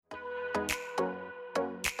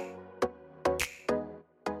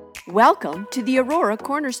Welcome to the Aurora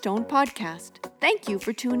Cornerstone Podcast. Thank you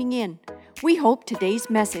for tuning in. We hope today's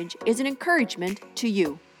message is an encouragement to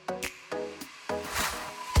you.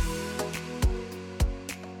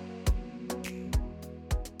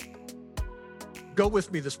 Go with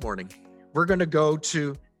me this morning. We're going to go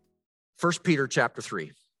to 1 Peter chapter 3.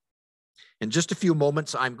 In just a few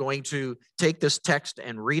moments, I'm going to take this text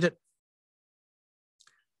and read it.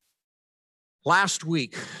 Last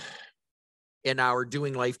week, in our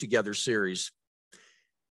Doing Life Together series,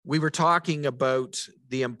 we were talking about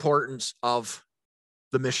the importance of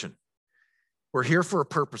the mission. We're here for a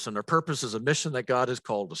purpose, and our purpose is a mission that God has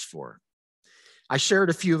called us for. I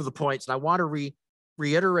shared a few of the points, and I want to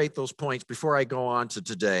reiterate those points before I go on to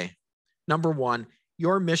today. Number one,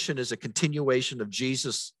 your mission is a continuation of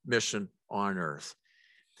Jesus' mission on earth.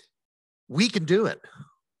 We can do it.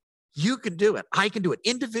 You can do it. I can do it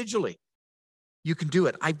individually. You can do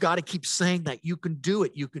it. I've got to keep saying that. You can do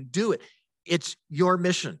it. You can do it. It's your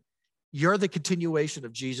mission. You're the continuation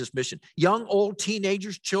of Jesus' mission. Young, old,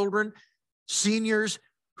 teenagers, children, seniors,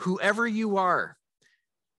 whoever you are,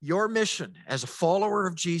 your mission as a follower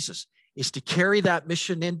of Jesus is to carry that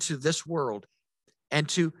mission into this world and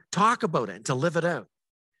to talk about it and to live it out.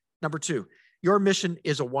 Number two, your mission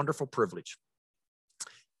is a wonderful privilege.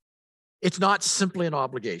 It's not simply an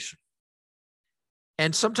obligation.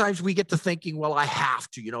 And sometimes we get to thinking, well, I have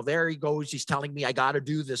to, there he goes. He's telling me I got to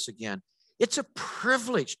do this again. It's a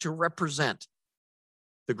privilege to represent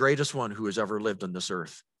the greatest one who has ever lived on this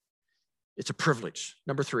earth. It's a privilege.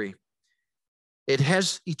 Number three, it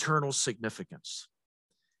has eternal significance.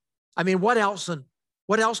 I mean, what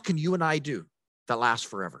else can you and I do that lasts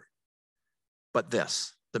forever? But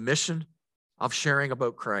this, the mission of sharing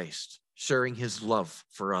about Christ, sharing his love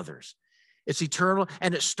for others. It's eternal,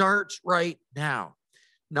 and it starts right now.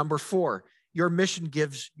 Number four, your mission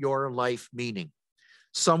gives your life meaning.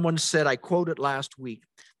 Someone said, I quoted last week,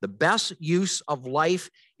 the best use of life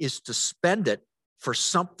is to spend it for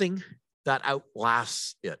something that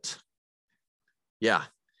outlasts it. Yeah.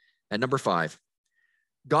 And number five,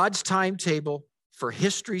 God's timetable for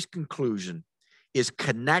history's conclusion is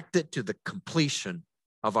connected to the completion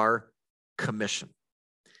of our commission.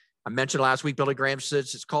 I mentioned last week, Billy Graham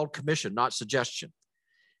says it's called commission, not suggestion.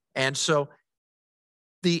 And so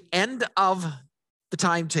the end of the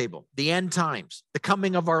timetable, the end times, the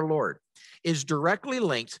coming of our Lord is directly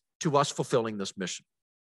linked to us fulfilling this mission.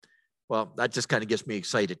 Well, that just kind of gets me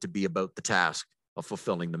excited to be about the task of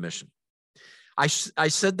fulfilling the mission. I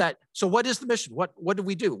said that. So what is the mission? What do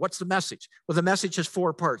we do? What's the message? Well, the message has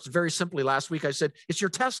four parts. Very simply, last week I said, it's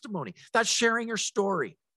your testimony. That's sharing your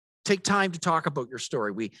story. Take time to talk about your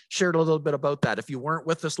story. We shared a little bit about that. If you weren't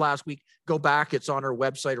with us last week, go back. It's on our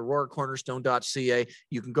website, auroracornerstone.ca.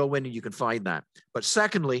 You can go in and you can find that. But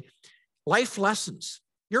secondly, life lessons.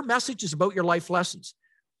 Your message is about your life lessons.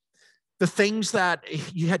 The things that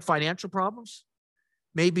you had financial problems.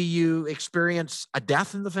 Maybe you experienced a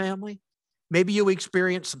death in the family. Maybe you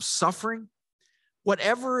experienced some suffering.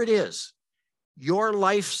 Whatever it is, your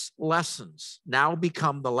life's lessons now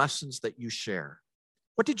become the lessons that you share.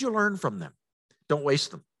 What did you learn from them? Don't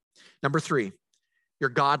waste them. Number three, your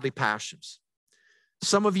godly passions.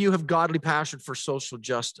 Some of you have godly passion for social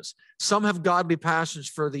justice. Some have godly passions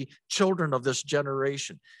for the children of this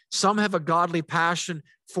generation. Some have a godly passion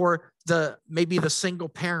for maybe the single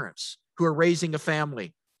parents who are raising a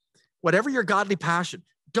family. Whatever your godly passion,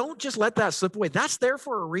 don't just let that slip away. That's there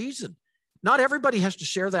for a reason. Not everybody has to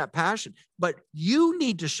share that passion, but you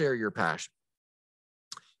need to share your passion.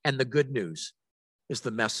 And the good news is the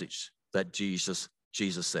message that Jesus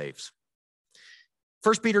saves.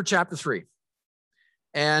 1 Peter chapter 3.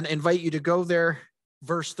 And invite you to go there,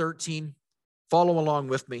 verse 13. Follow along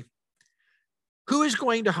with me. Who is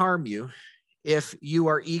going to harm you if you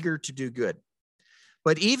are eager to do good?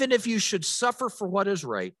 But even if you should suffer for what is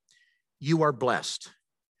right, you are blessed.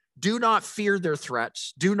 Do not fear their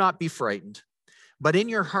threats. Do not be frightened. But in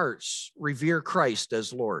your hearts, revere Christ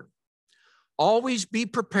as Lord. Always be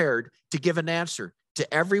prepared to give an answer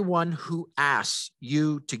to everyone who asks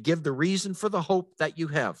you to give the reason for the hope that you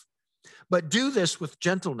have. But do this with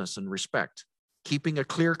gentleness and respect, keeping a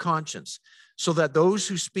clear conscience, so that those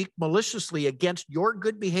who speak maliciously against your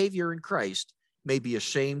good behavior in Christ may be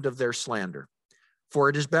ashamed of their slander. For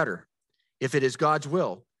it is better, if it is God's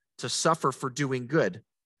will, to suffer for doing good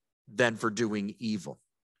than for doing evil.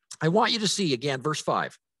 I want you to see again, verse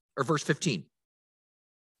 15.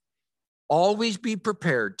 Always be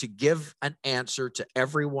prepared to give an answer to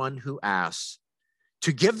everyone who asks,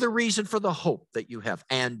 to give the reason for the hope that you have,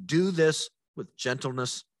 and do this with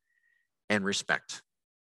gentleness and respect.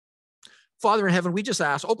 Father in heaven, we just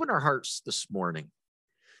ask, open our hearts this morning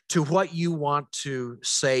to what you want to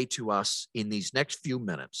say to us in these next few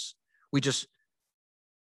minutes. We just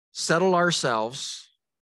settle ourselves.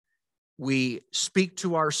 We speak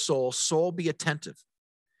to our soul. Soul, be attentive.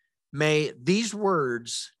 May these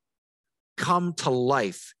words come to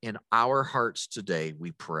life in our hearts today,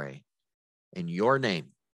 we pray. In your name,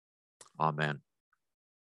 amen.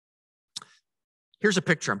 Here's a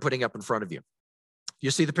picture I'm putting up in front of you.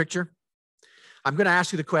 You see the picture? I'm going to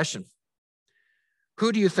ask you the question.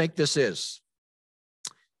 Who do you think this is?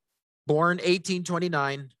 Born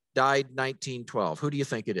 1829, died 1912. Who do you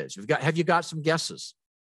think it is? Have you got some guesses?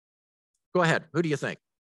 Go ahead. Who do you think?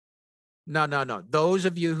 No. Those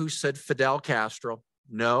of you who said Fidel Castro,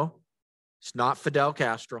 no, it's not Fidel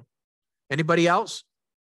Castro. Anybody else?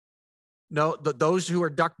 No, those who are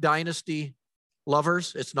Duck Dynasty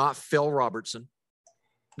lovers, it's not Phil Robertson.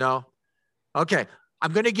 No. Okay,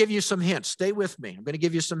 I'm going to give you some hints. Stay with me. I'm going to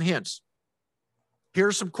give you some hints. Here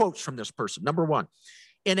are some quotes from this person. Number one,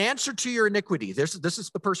 in answer to your iniquity, this is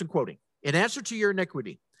the person quoting. In answer to your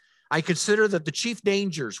iniquity, I consider that the chief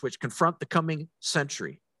dangers which confront the coming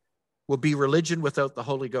century will be religion without the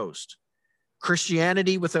Holy Ghost,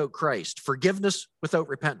 Christianity without Christ, forgiveness without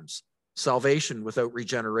repentance, salvation without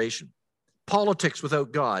regeneration, politics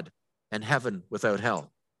without God, and heaven without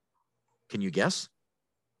hell. Can you guess?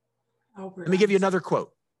 Let me give you another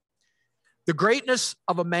quote. The greatness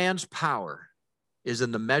of a man's power is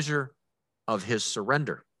in the measure of his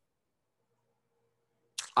surrender.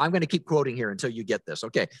 I'm going to keep quoting here until you get this.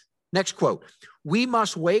 Okay, next quote. We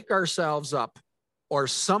must wake ourselves up or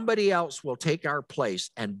somebody else will take our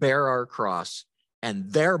place and bear our cross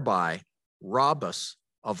and thereby rob us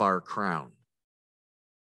of our crown.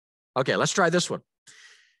 Okay, let's try this one.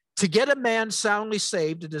 To get a man soundly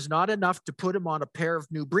saved, it is not enough to put him on a pair of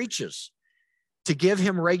new breeches, to give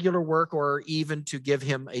him regular work, or even to give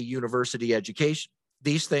him a university education.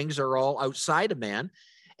 These things are all outside a man,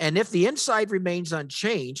 and if the inside remains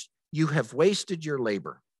unchanged, you have wasted your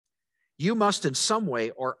labor. You must in some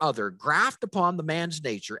way or other graft upon the man's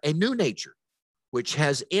nature a new nature, which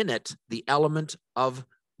has in it the element of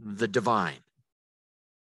the divine.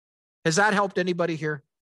 Has that helped anybody here?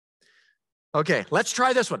 Okay, let's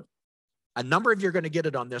try this one. A number of you are going to get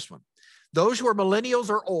it on this one. Those who are millennials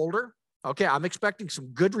or older, okay, I'm expecting some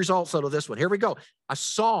good results out of this one. Here we go. A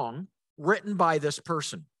song written by this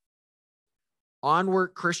person.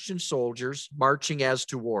 Onward, Christian soldiers, marching as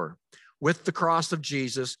to war, with the cross of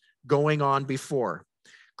Jesus going on before.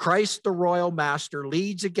 Christ, the royal master,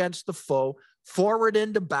 leads against the foe, forward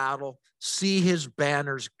into battle, see his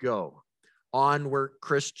banners go. Onward,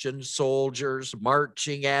 Christian soldiers,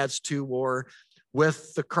 marching as to war,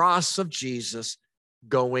 with the cross of Jesus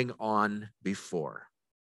going on before.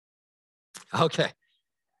 Okay.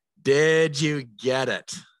 Did you get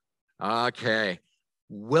it? Okay.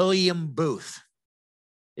 William Booth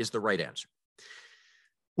is the right answer.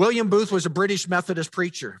 William Booth was a British Methodist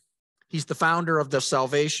preacher. He's the founder of the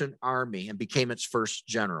Salvation Army and became its first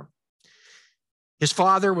general. His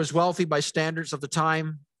father was wealthy by standards of the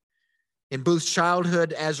time. In Booth's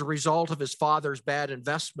childhood, as a result of his father's bad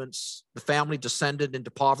investments, the family descended into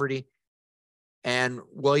poverty, and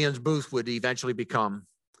William Booth would eventually become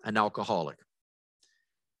an alcoholic.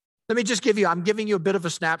 Let me just I'm giving you a bit of a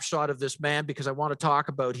snapshot of this man because I want to talk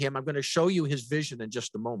about him. I'm going to show you his vision in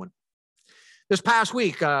just a moment. This past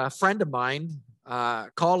week, a friend of mine,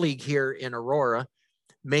 colleague here in Aurora,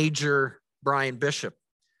 Major Brian Bishop,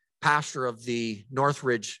 pastor of the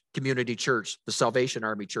Northridge Community Church, the Salvation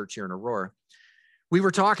Army Church here in Aurora. We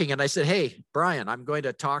were talking and I said, hey, Brian, I'm going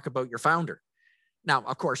to talk about your founder. Now,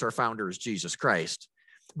 of course, our founder is Jesus Christ,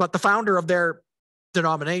 but the founder of their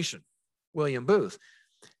denomination, William Booth.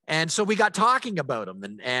 And so we got talking about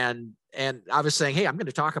him and I was saying, hey, I'm going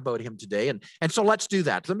to talk about him today. And so let's do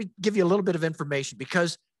that. Let me give you a little bit of information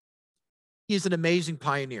because he's an amazing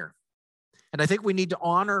pioneer. And I think we need to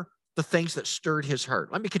honor the things that stirred his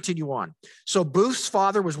heart. Let me continue on. So Booth's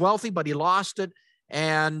father was wealthy, but he lost it,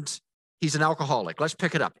 and he's an alcoholic. Let's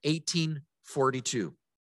pick it up. 1842.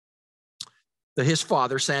 His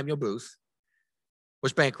father, Samuel Booth,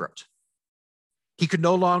 was bankrupt. He could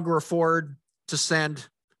no longer afford to send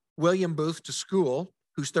William Booth to school,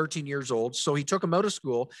 who's 13 years old, so he took him out of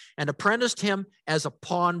school and apprenticed him as a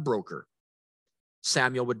pawnbroker.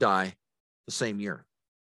 Samuel would die the same year.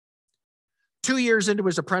 2 years into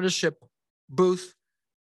his apprenticeship, Booth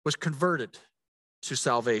was converted to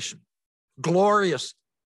salvation. Glorious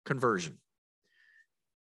conversion.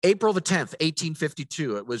 April the 10th,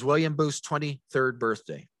 1852, it was William Booth's 23rd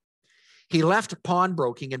birthday. He left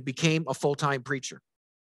pawnbroking and became a full-time preacher.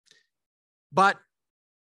 But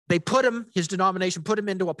they his denomination put him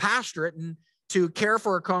into a pastorate, and to care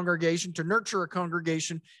for a congregation, to nurture a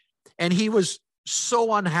congregation, and he was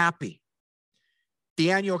so unhappy.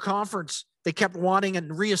 The annual conference, they kept wanting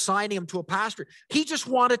and reassigning him to a pastor. He just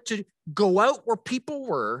wanted to go out where people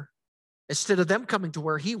were instead of them coming to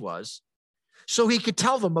where he was so he could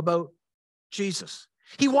tell them about Jesus.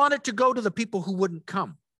 He wanted to go to the people who wouldn't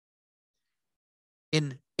come. In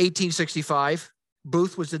 1865,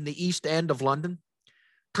 Booth was in the East End of London,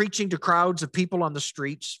 preaching to crowds of people on the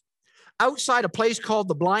streets. Outside a place called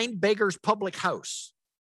the Blind Beggar's Public House,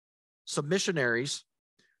 some missionaries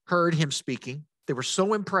heard him speaking. They were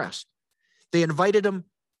so impressed. They invited him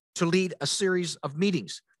to lead a series of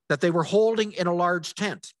meetings that they were holding in a large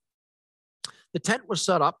tent. The tent was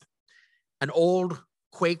set up, an old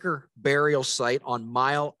Quaker burial site on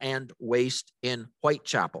Mile End Waste in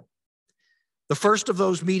Whitechapel. The first of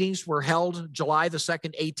those meetings were held July the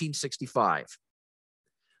 2nd, 1865.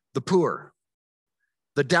 The poor,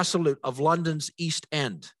 the desolate of London's East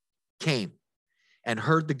End came and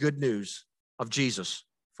heard the good news of Jesus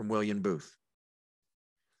from William Booth.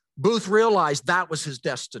 Booth realized that was his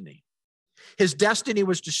destiny. His destiny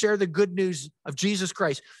was to share the good news of Jesus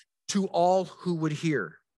Christ to all who would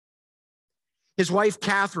hear. His wife,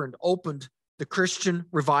 Catherine, opened the Christian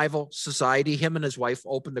Revival Society. Him and his wife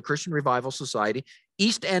opened the Christian Revival Society,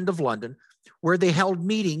 East End of London, where they held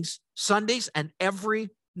meetings Sundays and every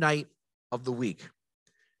night of the week.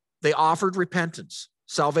 They offered repentance,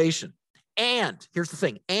 salvation, and here's the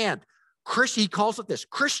thing, and he calls it this,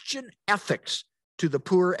 Christian ethics to the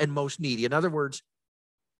poor and most needy. In other words,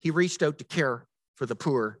 he reached out to care for the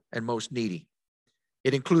poor and most needy.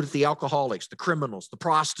 It included the alcoholics, the criminals, the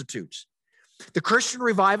prostitutes. The Christian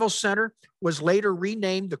Revival Center was later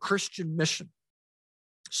renamed the Christian Mission.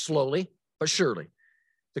 Slowly but surely,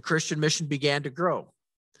 the Christian mission began to grow.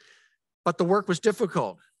 But the work was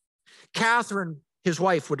difficult. Catherine, his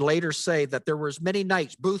wife, would later say that there was many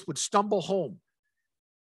nights Booth would stumble home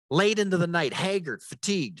late into the night, haggard,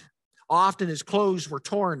 fatigued. Often his clothes were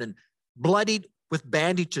torn and bloodied with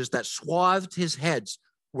bandages that swathed his head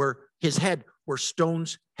where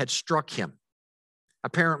stones had struck him.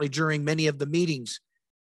 Apparently, during many of the meetings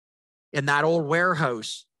in that old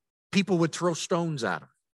warehouse, people would throw stones at him.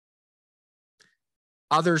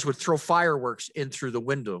 Others would throw fireworks in through the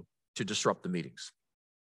window to disrupt the meetings.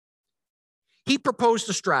 He proposed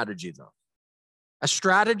a strategy, though, a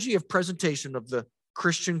strategy of presentation of the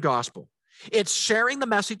Christian gospel. It's sharing the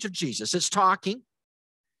message of Jesus. It's talking,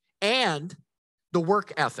 and the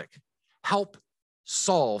work ethic. Help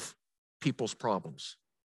solve people's problems.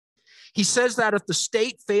 He says that if the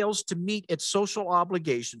state fails to meet its social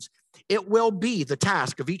obligations, it will be the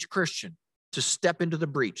task of each Christian to step into the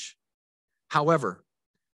breach. However,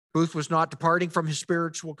 Booth was not departing from his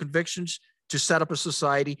spiritual convictions to set up a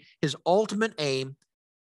society. His ultimate aim,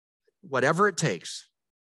 whatever it takes,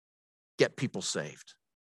 get people saved.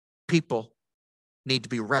 People need to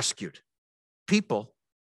be rescued. People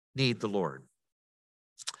need the Lord.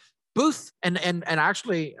 Booth, and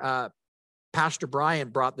actually, Pastor Brian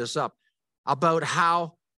brought this up about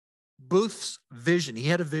how Booth's vision, he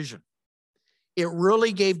had a vision. It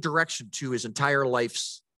really gave direction to his entire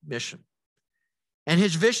life's mission. And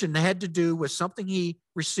his vision had to do with something he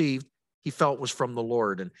received, he felt was from the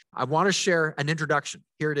Lord. And I want to share an introduction.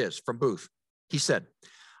 Here it is from Booth. He said,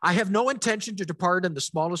 "I have no intention to depart in the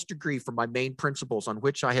smallest degree from my main principles on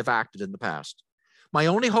which I have acted in the past. My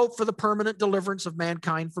only hope for the permanent deliverance of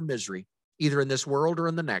mankind from misery, either in this world or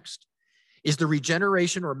in the next, is the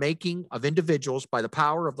regeneration or making of individuals by the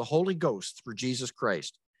power of the Holy Ghost through Jesus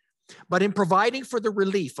Christ. But in providing for the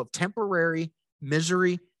relief of temporary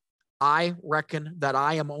misery, I reckon that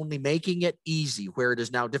I am only making it easy where it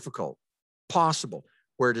is now difficult, possible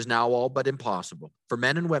where it is now all but impossible for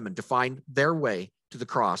men and women to find their way to the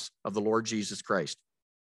cross of the Lord Jesus Christ."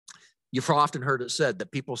 You've often heard it said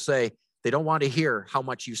that people say they don't want to hear how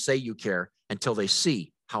much you say you care until they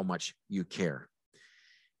see how much you care.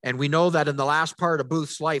 And we know that in the last part of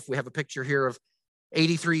Booth's life, we have a picture here of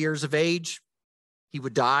 83 years of age. He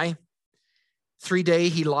would die. 3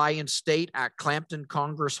 days he lie in state at Clampton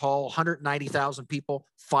Congress Hall. 190,000 people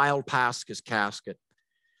filed past his casket.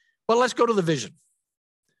 But let's go to the vision.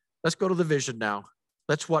 Let's go to the vision now.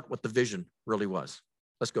 That's what the vision really was.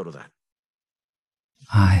 Let's go to that.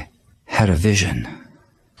 I had a vision.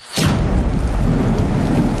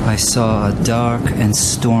 I saw a dark and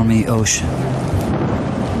stormy ocean.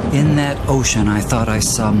 In that ocean, I thought I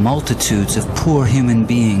saw multitudes of poor human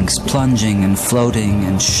beings plunging and floating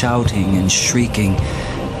and shouting and shrieking,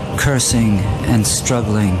 cursing and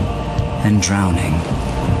struggling and drowning.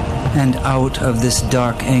 And out of this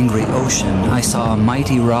dark, angry ocean, I saw a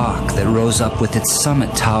mighty rock that rose up with its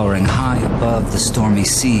summit towering high above the stormy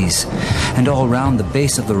seas. And all round the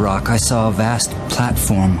base of the rock, I saw a vast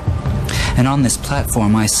platform. And on this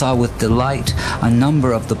platform, I saw with delight a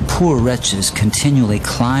number of the poor wretches continually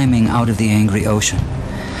climbing out of the angry ocean.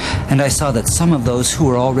 And I saw that some of those who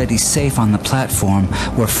were already safe on the platform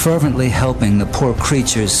were fervently helping the poor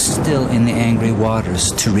creatures still in the angry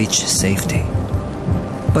waters to reach safety.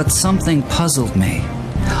 But something puzzled me.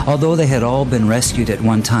 Although they had all been rescued at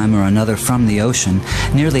one time or another from the ocean,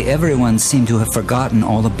 nearly everyone seemed to have forgotten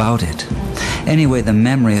all about it. Anyway, the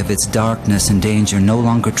memory of its darkness and danger no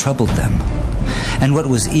longer troubled them. And what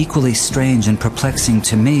was equally strange and perplexing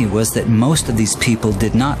to me was that most of these people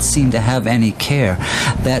did not seem to have any care,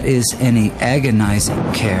 that is, any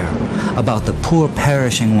agonizing care, about the poor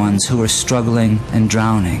perishing ones who were struggling and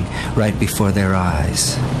drowning right before their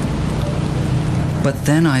eyes. But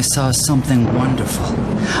then I saw something wonderful.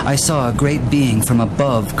 I saw a great being from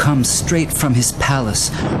above come straight from his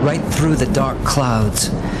palace, right through the dark clouds,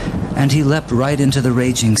 and he leapt right into the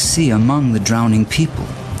raging sea among the drowning people.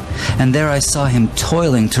 And there I saw him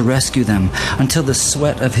toiling to rescue them until the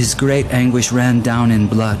sweat of his great anguish ran down in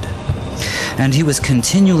blood. And he was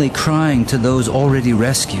continually crying to those already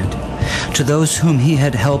rescued, to those whom he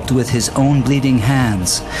had helped with his own bleeding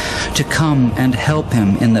hands, to come and help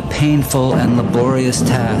him in the painful and laborious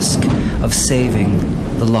task of saving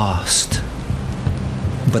the lost.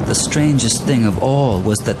 But the strangest thing of all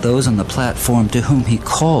was that those on the platform to whom he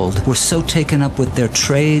called were so taken up with their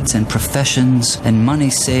trades and professions and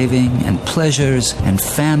money-saving and pleasures and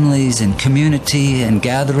families and community and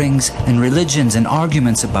gatherings and religions and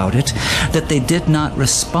arguments about it that they did not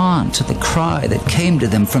respond to the cry that came to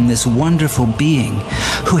them from this wonderful being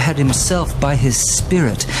who had himself by his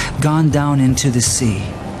Spirit gone down into the sea.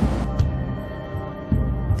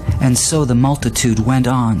 And so the multitude went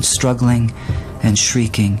on struggling and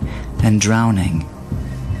shrieking and drowning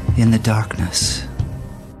in the darkness.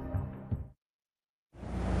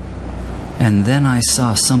 And then I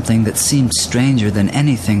saw something that seemed stranger than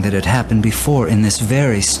anything that had happened before in this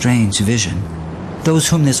very strange vision. Those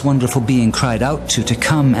whom this wonderful being cried out to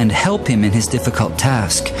come and help him in his difficult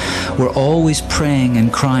task were always praying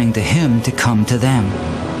and crying to him to come to them.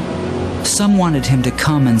 Some wanted him to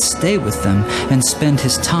come and stay with them and spend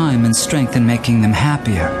his time and strength in making them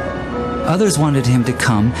happier. Others wanted him to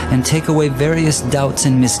come and take away various doubts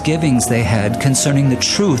and misgivings they had concerning the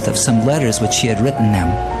truth of some letters which he had written them.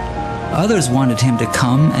 Others wanted him to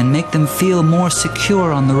come and make them feel more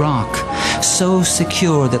secure on the rock, so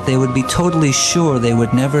secure that they would be totally sure they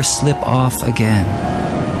would never slip off again.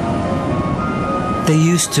 They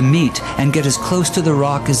used to meet and get as close to the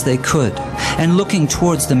rock as they could, and looking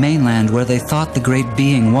towards the mainland where they thought the great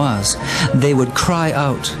being was, they would cry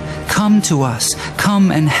out, "Come to us,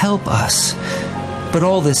 come and help us." But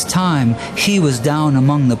all this time, he was down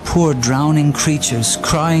among the poor drowning creatures,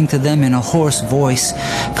 crying to them in a hoarse voice,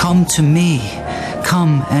 "Come to me,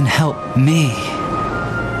 come and help me."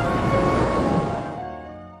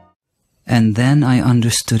 And then I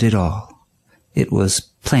understood it all. It was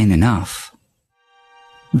plain enough.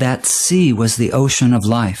 That sea was the ocean of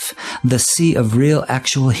life, the sea of real,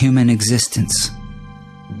 actual human existence.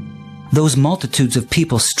 Those multitudes of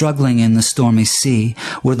people struggling in the stormy sea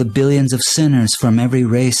were the billions of sinners from every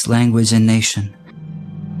race, language, and nation.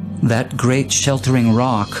 That great sheltering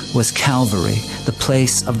rock was Calvary, the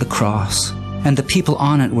place of the cross, and the people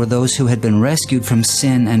on it were those who had been rescued from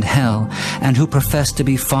sin and hell and who professed to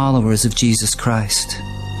be followers of Jesus Christ.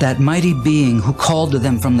 That mighty being who called to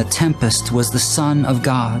them from the tempest was the Son of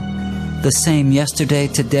God, the same yesterday,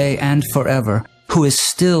 today, and forever, who is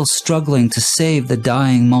still struggling to save the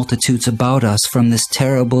dying multitudes about us from this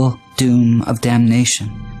terrible doom of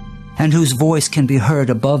damnation, and whose voice can be heard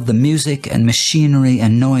above the music and machinery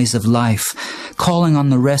and noise of life, calling on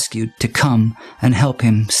the rescued to come and help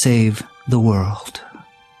him save the world.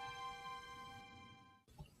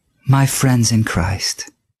 My friends in Christ,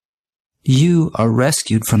 you are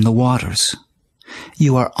rescued from the waters.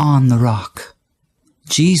 You are on the rock.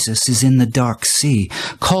 Jesus is in the dark sea,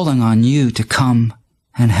 calling on you to come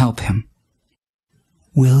and help him.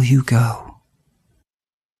 Will you go?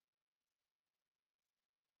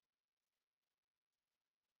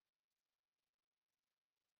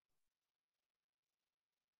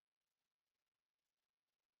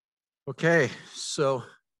 Okay, so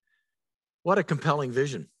what a compelling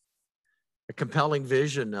vision. A compelling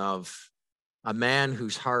vision of a man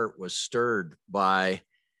whose heart was stirred by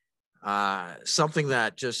something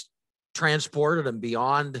that just transported him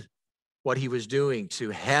beyond what he was doing to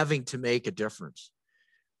having to make a difference.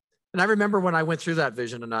 And I remember when I went through that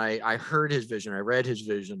vision and I heard his vision, I read his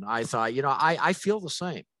vision, I thought, I feel the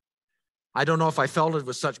same. I don't know if I felt it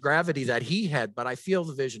with such gravity that he had, but I feel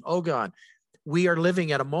the vision. Oh God, we are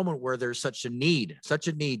living at a moment where there's such a need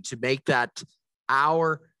to make that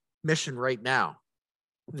our mission right now,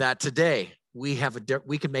 that today we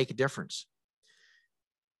can make a difference.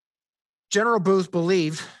 General Booth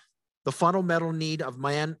believed the fundamental need of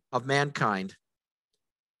mankind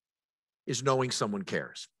is knowing someone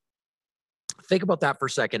cares. Think about that for a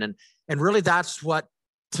second. And really that's what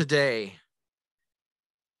today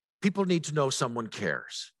people need to know someone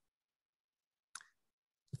cares.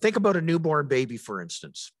 Think about a newborn baby, for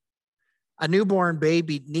instance. A newborn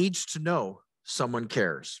baby needs to know someone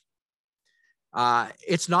cares.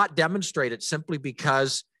 It's not demonstrated simply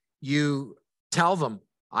because you tell them,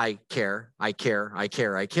 I care, I care, I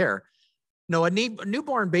care, I care. No, a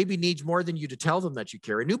newborn baby needs more than you to tell them that you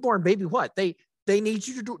care. A newborn baby, what? They need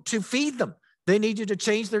you to feed them. They need you to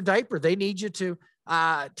change their diaper. They need you to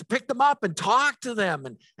pick them up and talk to them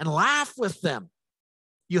and laugh with them.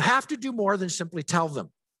 You have to do more than simply tell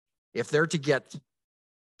them if they're to get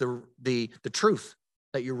the truth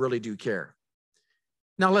that you really do care.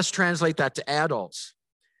 Now let's translate that to adults.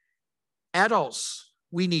 Adults,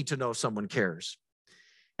 we need to know someone cares.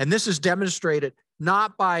 And this is demonstrated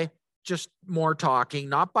not by just more talking,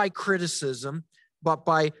 not by criticism, but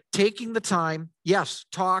by taking the time, yes,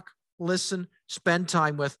 talk, listen, spend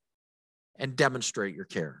time with, and demonstrate your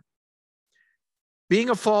care. Being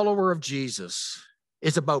a follower of Jesus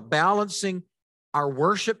is about balancing our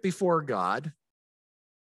worship before God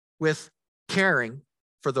with caring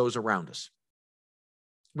for those around us.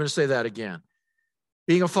 I'm going to say that again.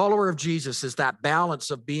 Being a follower of Jesus is that balance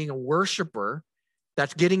of being a worshiper,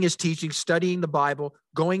 that's getting his teaching, studying the Bible,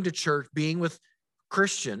 going to church, being with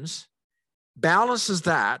Christians, balances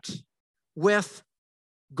that with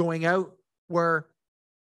going out where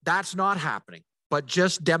that's not happening, but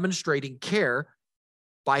just demonstrating care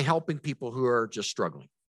by helping people who are just struggling.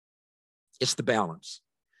 It's the balance.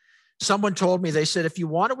 Someone told me, they said, if you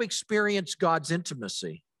want to experience God's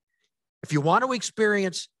intimacy, if you want to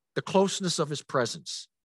experience the closeness of his presence,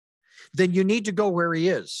 then you need to go where he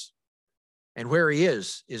is. And where he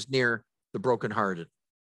is near the brokenhearted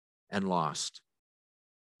and lost.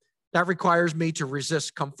 That requires me to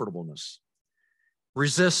resist comfortableness,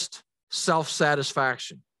 resist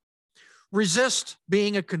self-satisfaction, resist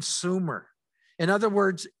being a consumer. In other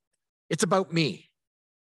words, it's about me,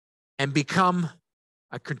 and become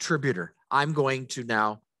a contributor. I'm going to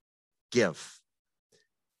now give.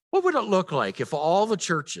 What would it look like if all the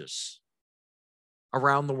churches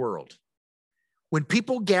around the world, when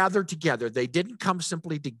people gathered together, they didn't come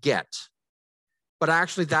simply to get, but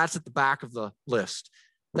actually that's at the back of the list,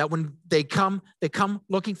 that when they come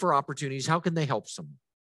looking for opportunities, how can they help someone?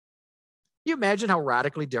 You imagine how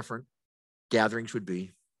radically different gatherings would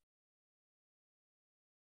be.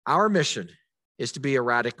 Our mission is to be a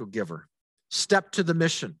radical giver. Step to the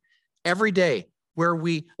mission every day, where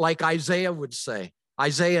we, like Isaiah would say,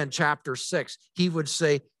 Isaiah in chapter 6, he would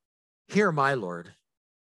say, "Hear my Lord.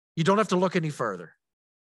 You don't have to look any further.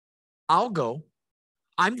 I'll go.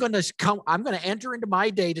 I'm going to enter into my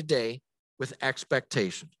day to day with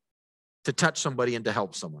expectation to touch somebody and to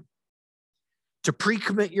help someone. To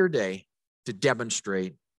pre-commit your day to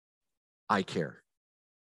demonstrate I care."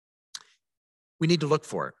 We need to look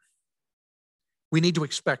for it. We need to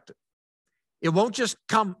expect it. It won't just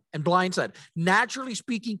come and blindside. Naturally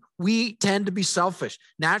speaking, we tend to be selfish.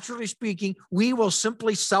 Naturally speaking, we will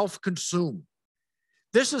simply self-consume.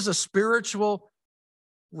 This is a spiritual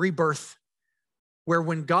rebirth where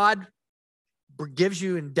when God gives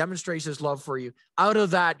you and demonstrates his love for you, out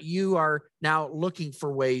of that, you are now looking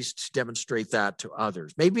for ways to demonstrate that to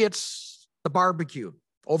others. Maybe it's the barbecue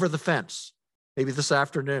over the fence, maybe this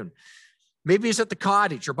afternoon. Maybe it's at the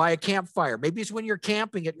cottage or by a campfire. Maybe it's when you're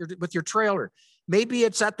camping with your trailer. Maybe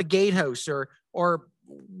it's at the gatehouse or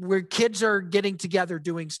where kids are getting together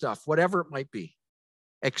doing stuff, whatever it might be.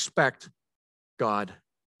 Expect God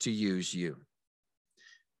to use you.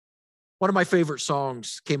 One of my favorite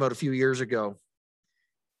songs came out a few years ago.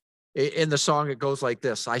 In the song, it goes like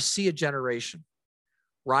this: I see a generation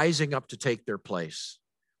rising up to take their place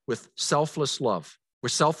with selfless love,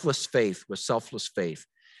 with selfless faith,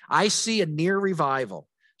 I see a near revival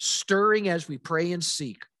stirring as we pray and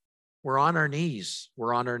seek. We're on our knees.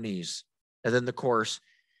 And then the chorus: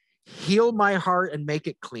 heal my heart and make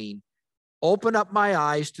it clean. Open up my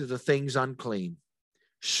eyes to the things unclean.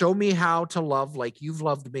 Show me how to love like you've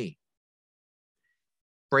loved me.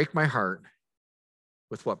 Break my heart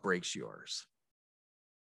with what breaks yours.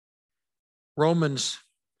 Romans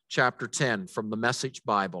chapter 10 from the Message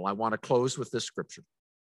Bible. I want to close with this scripture.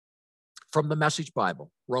 From the Message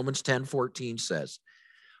Bible, Romans 10:14 says,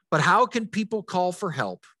 "But how can people call for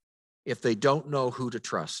help if they don't know who to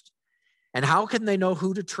trust? And how can they know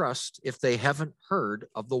who to trust if they haven't heard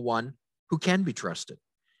of the one who can be trusted?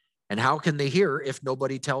 And how can they hear if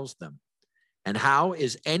nobody tells them? And how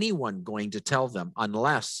is anyone going to tell them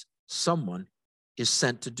unless someone is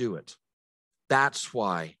sent to do it?" That's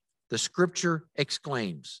why the scripture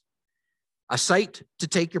exclaims, "A sight to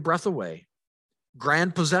take your breath away,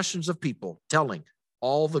 grand possessions of people telling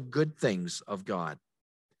all the good things of God."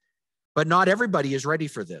 But not everybody is ready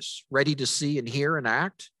for this, ready to see and hear and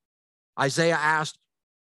act. Isaiah asked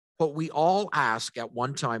what we all ask at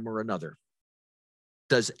one time or another.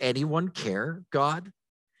 Does anyone care, God?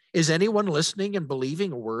 Is anyone listening and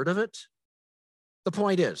believing a word of it? The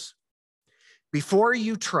point is, before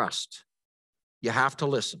you trust, you have to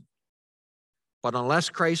listen. But unless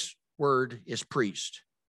Christ's word is preached,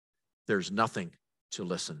 there's nothing to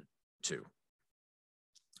listen to.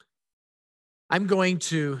 I'm going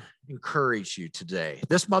to encourage you today,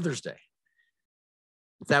 this Mother's Day,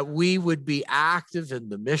 that we would be active in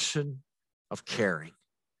the mission of caring,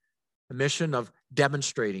 the mission of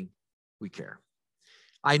demonstrating we care.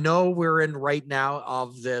 I know we're in right now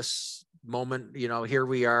of this moment, here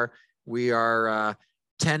we are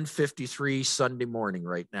 10:53 Sunday morning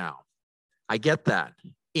right now. I get that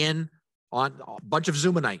on a bunch of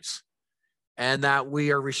Zoomanites and that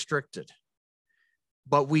we are restricted,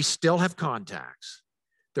 but we still have contacts.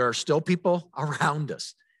 There are still people around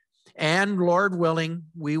us. And Lord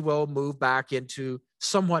willing, we will move back into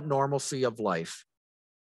somewhat normalcy of life.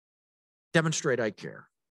 Demonstrate I care.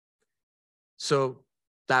 So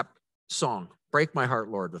that song, "Break My Heart,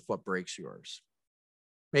 Lord, with What Breaks Yours,"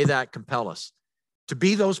 may that compel us to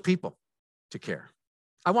be those people to care.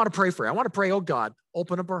 I want to pray for you. I want to pray, oh God,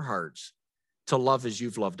 open up our hearts to love as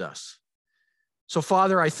you've loved us. So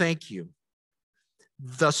Father, I thank you.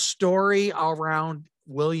 The story around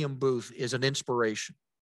William Booth is an inspiration.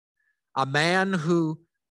 A man who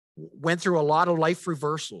went through a lot of life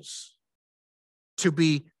reversals to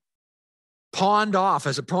be pawned off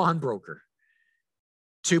as a pawnbroker,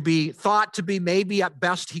 to be thought to be maybe at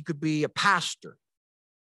best he could be a pastor.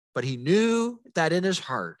 But he knew that in his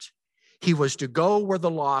heart, he was to go where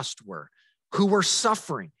the lost were, who were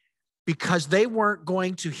suffering because they weren't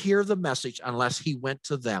going to hear the message unless he went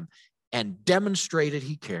to them and demonstrated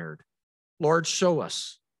he cared. Lord, show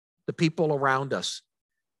us, the people around us,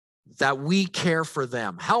 that we care for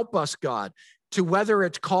them. Help us, God, to whether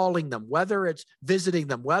it's calling them, whether it's visiting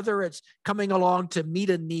them, whether it's coming along to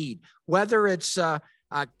meet a need, whether it's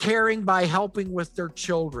caring by helping with their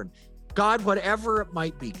children. God, whatever it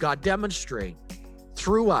might be, God, demonstrate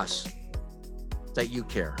through us that you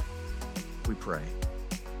care. We pray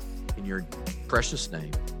in your precious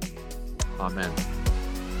name. Amen.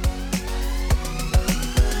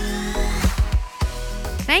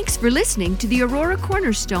 Thanks for listening to the Aurora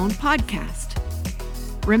Cornerstone podcast.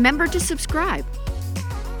 Remember to subscribe.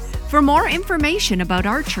 For more information about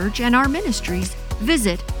our church and our ministries,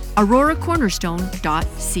 visit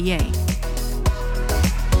auroracornerstone.ca.